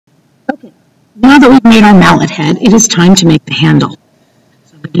Now that we've made our mallet head, it is time to make the handle.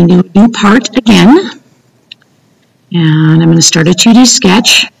 So I'm going to do a new part again, and I'm going to start a 2D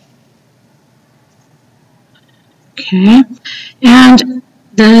sketch. Okay, and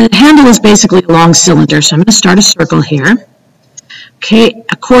the handle is basically a long cylinder, so I'm going to start a circle here. Okay,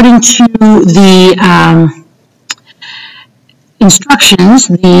 according to the instructions,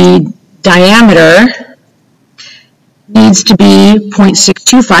 the diameter needs to be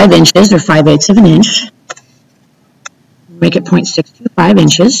 0.625 inches, or 5/8 of an inch. Make it 0.625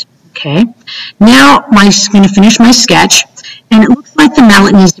 inches. Okay. Now I'm going to finish my sketch, and it looks like the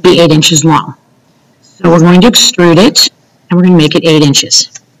mallet needs to be 8 inches long. So we're going to extrude it, and we're going to make it 8 inches.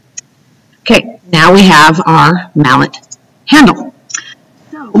 Okay, now we have our mallet handle.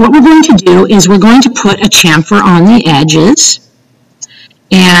 So what we're going to do is we're going to put a chamfer on the edges,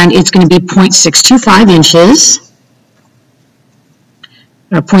 and it's going to be 0.625 inches.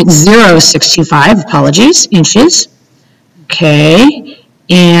 Or 0.0625, apologies, inches. Okay,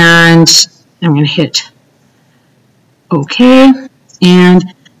 and I'm going to hit OK,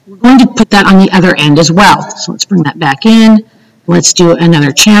 and we're going to put that on the other end as well. So let's bring that back in. Let's do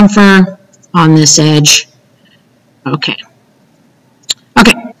another chamfer on this edge. Okay.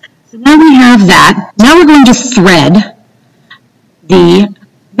 Okay, so now we have that. Now we're going to thread the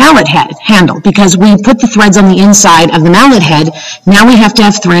mallet head handle, because we put the threads on the inside of the mallet head. Now we have to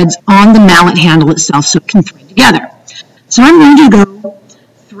have threads on the mallet handle itself so it can thread together. So I'm going to go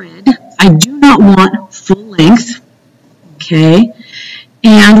thread. I do not want full length, okay,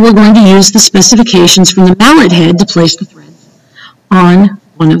 and we're going to use the specifications from the mallet head to place the threads on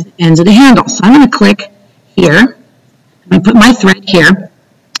one of the ends of the handle. So I'm going to click here. I'm going to put my thread here.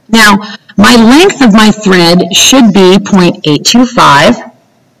 Now my length of my thread should be 0.825.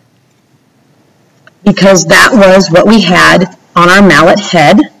 because that was what we had on our mallet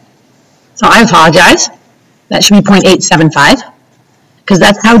head. So I apologize. That should be 0.875, because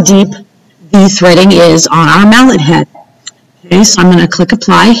that's how deep the threading is on our mallet head. Okay, so I'm going to click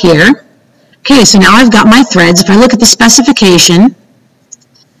apply here. Okay, so now I've got my threads. If I look at the specification,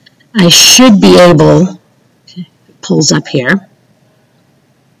 I should be able, okay, it pulls up here.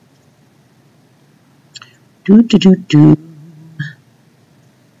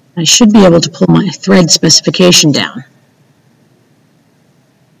 I should be able to pull my thread specification down.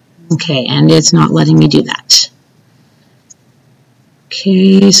 Okay, and it's not letting me do that.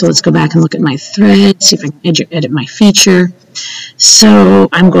 Okay, so let's go back and look at my thread, see if I can edit my feature. So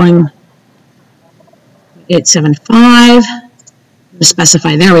I'm going 875,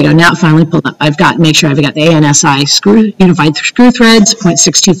 specify, there we go, now it finally pulled up. I've got, make sure I've got the ANSI unified screw threads,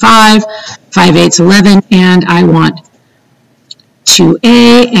 0.625, 5/8, 11, and I want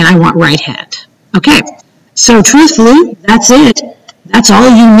 2A, and I want right hand. Okay, so truthfully, that's it. That's all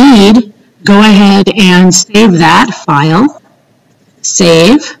you need. Go ahead and save that file.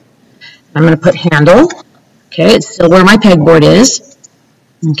 Save. I'm going to put handle. Okay, it's still where my pegboard is.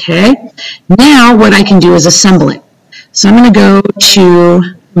 Okay, now what I can do is assemble it. So I'm going to go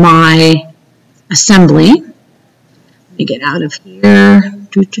to my assembly. Let me get out of here.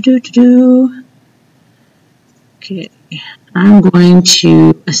 Okay, I'm going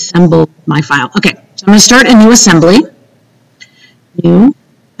to assemble my file. Okay, so I'm going to start a new assembly. New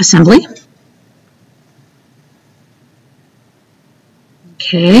assembly.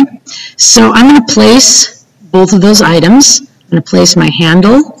 Okay, so I'm going to place both of those items. I'm going to place my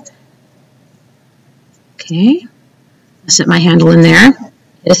handle. Okay, set my handle in there.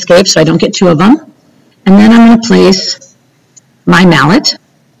 Hit escape so I don't get two of them. And then I'm going to place my mallet.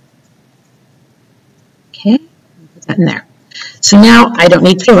 Okay, put that in there. So now I don't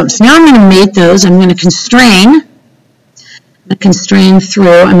need two of them. So now I'm going to mate those. I'm going to constrain. I'm going to constrain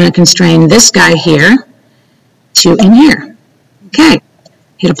through. I'm going to constrain this guy here to in here. Okay,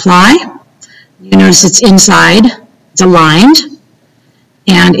 hit apply. You notice it's inside. It's aligned.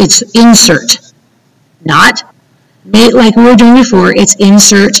 And it's insert. Not mate like we were doing before. It's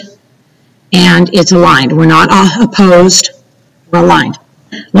insert and it's aligned. We're not opposed. We're aligned.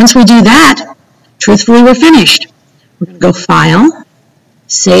 Once we do that, truthfully, we're finished. We're going to go File,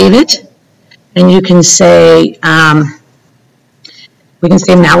 Save it, and you can say, we can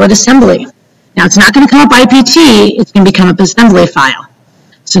say Mallet Assembly. Now, it's not going to come up IPT. It's going to become up assembly file.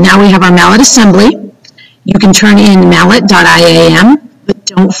 So now we have our Mallet Assembly. You can turn in mallet.iam, but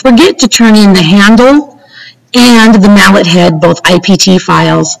don't forget to turn in the handle and the mallet head, both IPT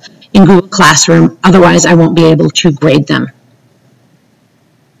files, in Google Classroom. Otherwise, I won't be able to grade them.